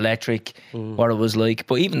people it was electric, what it was like.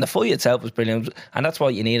 But even the fight itself was brilliant. And that's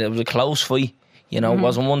what you needed. It was a close fight. You know, it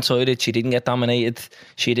wasn't one-sided. She didn't get dominated.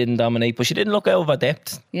 She didn't dominate, but she didn't look out of her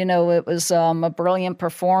depth. You know, it was a brilliant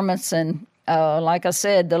performance. And like I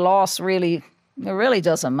said, the loss really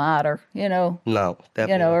doesn't matter, you know. No,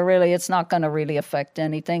 definitely. You know, it's not going to really affect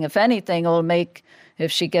anything. If anything, it'll make,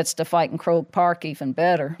 if she gets to fight in Croke Park, even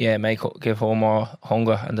better. Yeah, give her more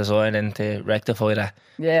hunger and desire and to rectify that.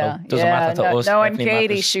 Yeah, so it doesn't matter to us. Knowing Definitely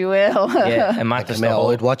Katie, matters. she will. Yeah, it matters to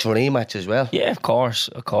her. I'd watch her rematch as well. Yeah, of course.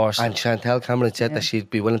 And Chantel Cameron said that she'd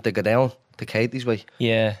be willing to go down to Katie's way.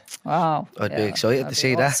 Yeah. Wow. I'd be excited to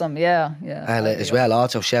see awesome. Yeah. And as well,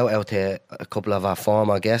 also shout out to a couple of our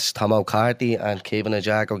former guests, Tom O'Carty and Kevin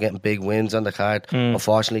Ajago, getting big wins on the card.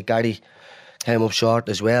 Unfortunately, Gary came up short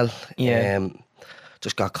as well. Yeah.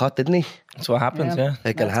 Just got caught, didn't he? That's what happens, yeah.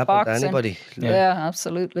 It can That's happen boxing. to anybody. Yeah,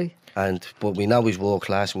 absolutely. But we know he's world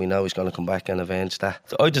class, and we know he's going to come back and avenge that.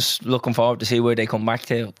 So I'm just looking forward to see where they come back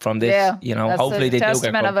to from this. Yeah, You know, that's hopefully the they do get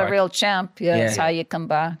testament Croke of a Park. real champ. Yeah, Yeah. that's how you come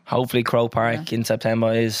back. Hopefully Croke Park in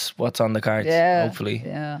September is what's on the cards. Yeah, Hopefully.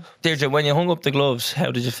 Yeah. Deirdre, when you hung up the gloves, how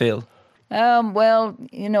did you feel? Well,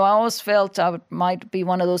 you know, I always felt might be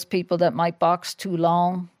one of those people that might box too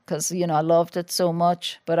long because, you know, I loved it so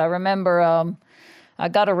much. But I remember I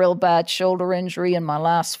got a real bad shoulder injury in my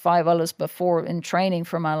last fight. I was in training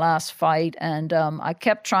for my last fight, and I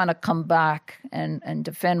kept trying to come back and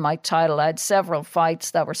defend my title. I had several fights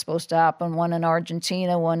that were supposed to happen, one in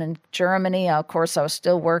Argentina, one in Germany. Of course, I was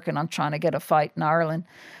still working on trying to get a fight in Ireland.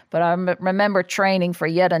 But I remember training for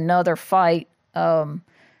yet another fight,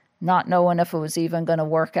 not knowing if it was even going to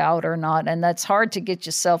work out or not. And that's hard to get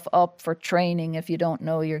yourself up for training if you don't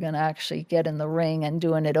know you're going to actually get in the ring and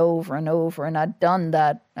doing it over and over. And I'd done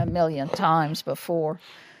that a million times before.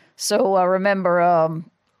 So I remember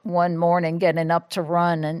one morning getting up to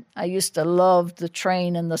run, and I used to love the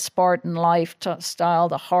training, the Spartan lifestyle,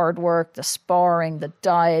 the hard work, the sparring, the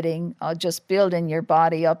dieting, just building your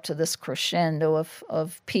body up to this crescendo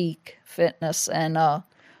of peak fitness. And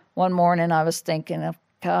one morning I was thinking,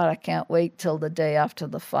 God, I can't wait till the day after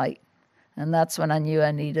the fight. And that's when I knew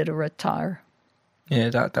I needed to retire. Yeah,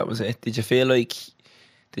 that was it. Did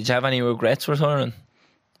you have any regrets retiring?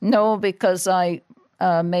 No, because I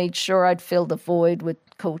made sure I'd fill the void with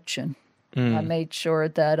coaching. I made sure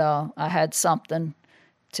that I had something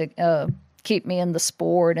to keep me in the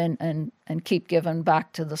sport and keep giving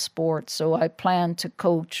back to the sport. So I planned to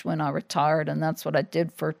coach when I retired, and that's what I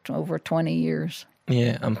did for over 20 years.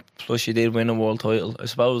 Yeah, and plus you did win a world title. I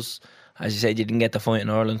suppose, as you said, you didn't get the fight in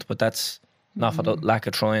Ireland, but that's not for the lack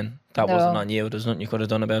of trying. That wasn't on you. There's nothing you could have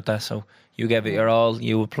done about that. So you gave it your all.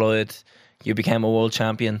 You applied. You became a world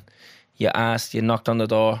champion. You asked. You knocked on the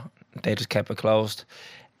door. They just kept it closed.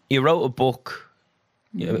 You wrote a book.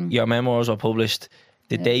 Your memoirs were published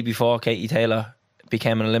the day before Katie Taylor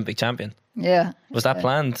became an Olympic champion. Yeah. Was that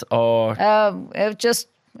planned, or?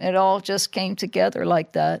 It all just came together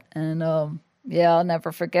like that. And I'll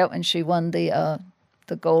never forget when she won the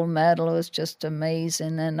gold medal. It was just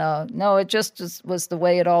amazing. And no, it just was the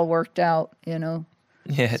way it all worked out, you know.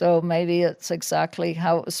 Yeah. So maybe it's exactly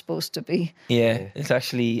how it was supposed to be. Yeah, it's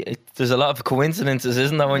actually, there's a lot of coincidences,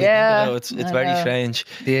 isn't there, when you think about it? It's very strange.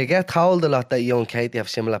 Do you get told a lot that you and Katie have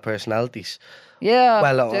similar personalities? Yeah,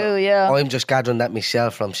 Well, yeah. I'm just gathering that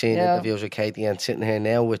myself from seeing interviews with Katie and sitting here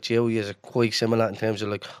now with you. You're quite similar in terms of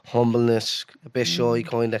like humbleness, a bit shy,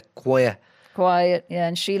 kind of quiet. Quiet, yeah.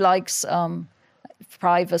 And she likes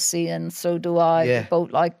privacy, and so do I. Yeah. We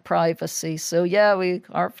both like privacy. So, yeah, we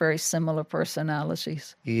are very similar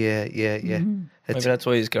personalities. Yeah. Maybe that's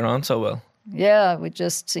why he's getting on so well. Yeah, we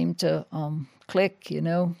just seem to click, you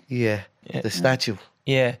know. Yeah, the statue.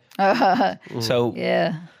 Yeah. So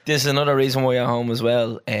Yeah. this is another reason why you're home as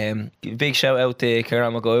well. Big shout out to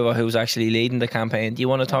Ciarán McGowan, who's actually leading the campaign. Do you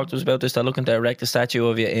want to talk to us about this? They're looking to erect a statue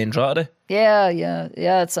of you in Drogheda. Yeah,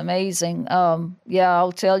 it's amazing.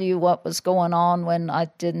 I'll tell you what was going on when I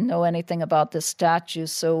didn't know anything about this statue.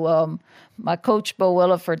 So my coach, Bo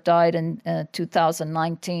Williford, died in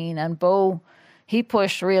 2019, and Bo, he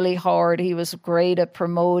pushed really hard. He was great at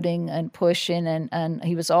promoting and pushing, and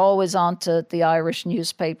he was always onto the Irish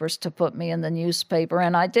newspapers to put me in the newspaper.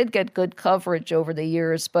 And I did get good coverage over the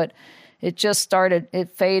years, but it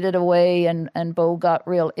faded away, and Bo got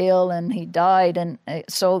real ill and he died. And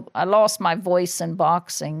so I lost my voice in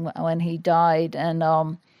boxing when he died.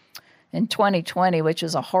 And in 2020, which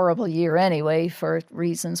is a horrible year anyway, for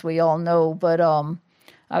reasons we all know, but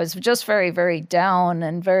I was just very, very down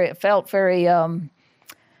and felt very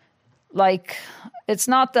like, it's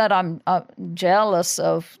not that I'm jealous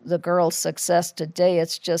of the girl's success today.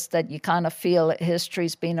 It's just that you kind of feel that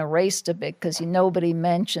history's been erased a bit because nobody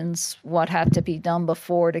mentions what had to be done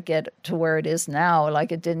before to get to where it is now.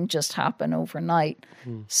 Like, it didn't just happen overnight.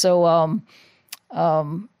 So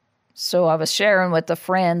I was sharing with a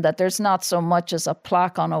friend that there's not so much as a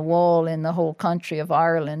plaque on a wall in the whole country of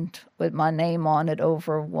Ireland with my name on it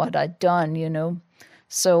over what I'd done, you know.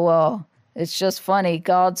 So it's just funny.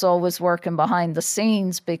 God's always working behind the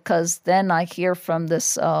scenes, because then I hear from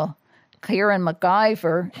this Kieran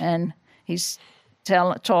MacGyver, and he's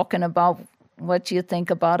talking about, what do you think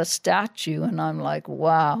about a statue? And I'm like,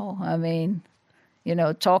 wow. I mean, you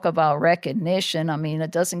know, talk about recognition. I mean,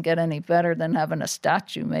 it doesn't get any better than having a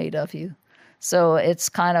statue made of you. So it's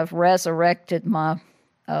kind of resurrected my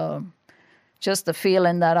just the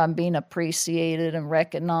feeling that I'm being appreciated and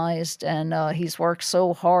recognized. And he's worked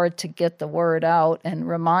so hard to get the word out and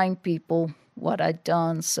remind people what I'd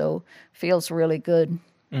done. So feels really good.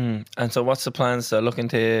 And so what's the plans? They're looking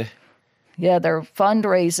to... Yeah, they're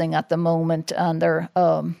fundraising at the moment, and they're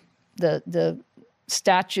the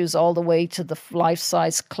statues all the way to the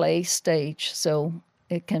life-size clay stage, so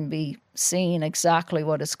it can be seen exactly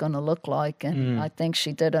what it's going to look like. And I think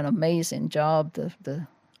she did an amazing job.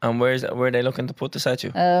 And where are they looking to put the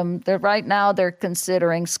statue? Right now they're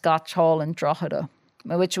considering Scotch Hall in Drogheda,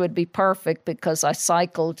 which would be perfect because I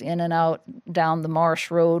cycled in and out down the Marsh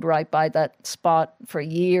Road right by that spot for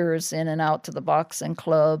years, in and out to the boxing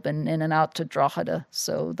club and in and out to Drogheda.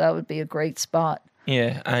 So that would be a great spot.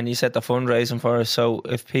 Yeah, and you said the fundraising for us. So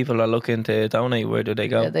if people are looking to donate, where do they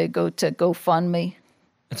go? Yeah, they go to GoFundMe.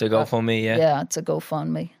 It's a GoFundMe, yeah? Yeah, it's a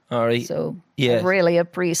GoFundMe. All right. So yeah. I really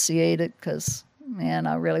appreciate it because, man,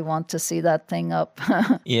 I really want to see that thing up.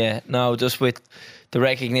 Yeah, no, just with the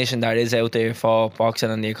recognition that is out there for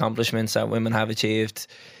boxing and the accomplishments that women have achieved,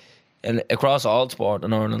 and across all sport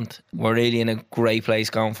in Ireland, we're really in a great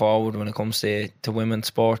place going forward when it comes to women's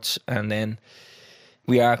sports. And then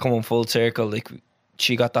we are coming full circle. Like,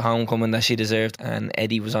 she got the homecoming that she deserved, and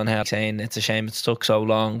Eddie was on her saying it's a shame it's took so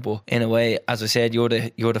long. But in a way, as I said, you're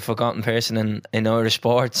the forgotten person in Irish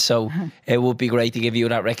sports, so it would be great to give you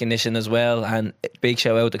that recognition as well. And big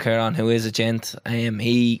shout out to Kieran, who is a gent.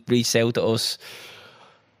 He reached out to us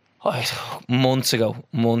months ago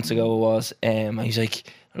it was. He's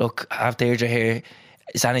like, look, I have Deirdre here,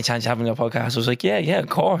 is there any chance you're having a podcast? I was like, yeah, of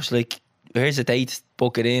course, like, here's a date,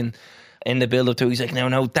 book it in the build-up to. He's like,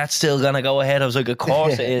 no, that's still gonna go ahead. I was like, of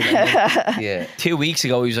course it is. Yeah. 2 weeks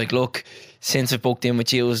ago he was like, look, since I've booked in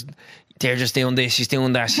with you, they're just doing this, she's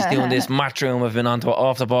doing that, she's doing this. Matchroom, I've been onto it,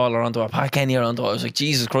 off the ball or onto a Pat Kenny or onto it. I was like,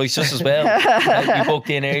 Jesus Christ, just as well. We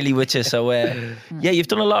booked in early with you. So yeah, you've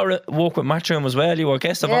done a lot of work with Matchroom as well. You were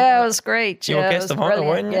guest of honor. Yeah, it was great. You were guest of honor,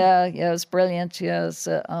 weren't you? Yeah, it was brilliant. Yeah, it was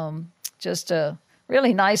just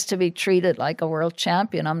really nice to be treated like a world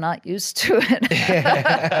champion. I'm not used to it.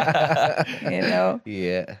 You know?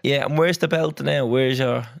 Yeah. Yeah, and where's the belt now? Where's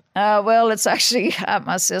your... Well, it's actually at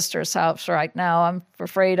my sister's house right now. I'm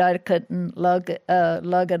afraid I couldn't lug it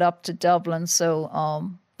up to Dublin, so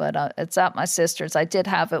but it's at my sister's. I did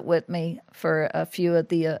have it with me for a few of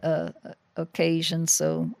the occasions,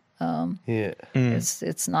 so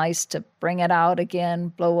it's nice to bring it out again,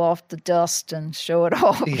 blow off the dust, and show it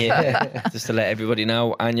off. Yeah, just to let everybody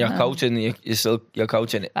know. And you're coaching. You're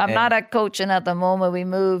coaching. I'm not at coaching at the moment. We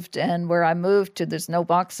moved, and where I moved to, there's no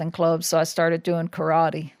boxing club, so I started doing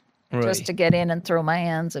karate. Right. Just to get in and throw my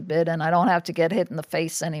hands a bit, and I don't have to get hit in the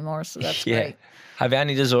face anymore, so that's great. Have you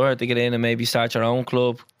any desire to get in and maybe start your own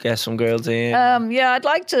club, get some girls in? Yeah, I'd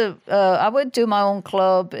like to. I would do my own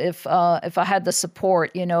club if I had the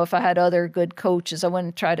support. You know, if I had other good coaches, I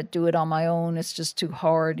wouldn't try to do it on my own. It's just too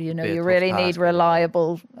hard. You know, you really need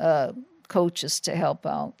reliable coaches to help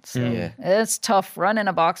out. So it's tough. Running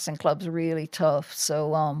a boxing club's really tough.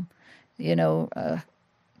 So, you know.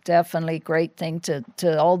 Definitely great thing to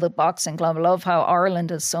all the boxing clubs. I love how Ireland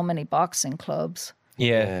has so many boxing clubs.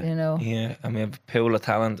 Yeah. You know. Yeah, and we have a pool of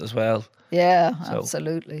talent as well. Yeah,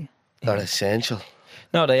 absolutely. They're essential.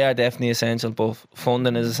 No, they are definitely essential, but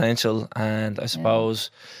funding is essential, and I suppose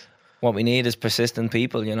what we need is persistent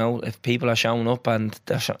people. You know, if people are showing up and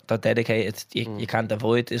they're dedicated, you can't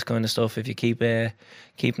avoid this kind of stuff if you keep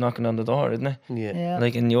knocking on the door, isn't it? Yeah.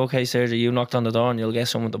 Like in your case, Sergio, you knocked on the door and you'll get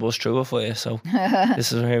someone to bust through it for you. So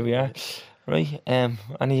this is where we are. Right.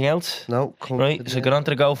 Anything else? No. Right. So get on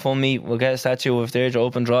to the GoFundMe. We'll get a statue of Deirdre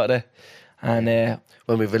up in Drogheda, And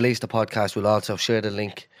when we release the podcast, we'll also share the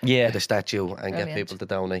link Yeah. to the statue and get Brilliant. people to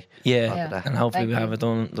donate. yeah, After that. and hopefully Thank we you. have it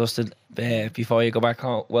done, dusted before you go back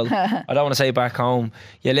home. Well, I don't want to say back home.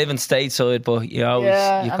 You live in stateside, but you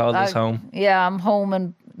always you call this home. Yeah, I'm home,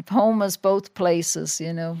 and home is both places,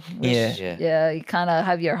 you know. Yeah. Yeah. You kind of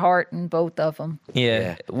have your heart in both of them.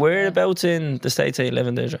 Yeah. Whereabouts in the States are you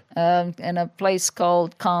living, Deirdre? In a place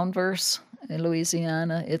called Converse in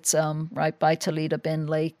Louisiana. It's right by Toledo Bend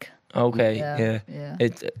Lake. Okay, Yeah, yeah.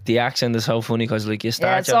 The accent is so funny because like you Yeah,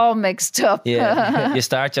 start it's all mixed up. you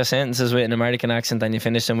start your sentences with an American accent and you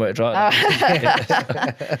finish them with a draw.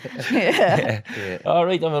 Yeah. All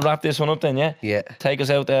right, then we'll wrap this one up then, yeah? Yeah. Take us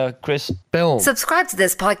out there, Chris. Boom. Subscribe to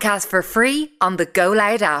this podcast for free on the Go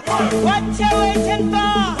Loud app. What you waiting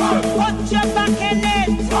for? Put your back in it.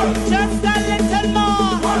 Just a little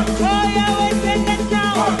more. Throw your weight in it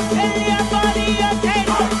now. Tell your body okay.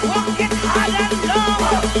 Walk it hard and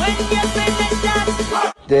long. When you finish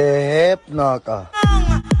that The hip knocker.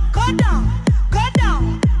 song, go down.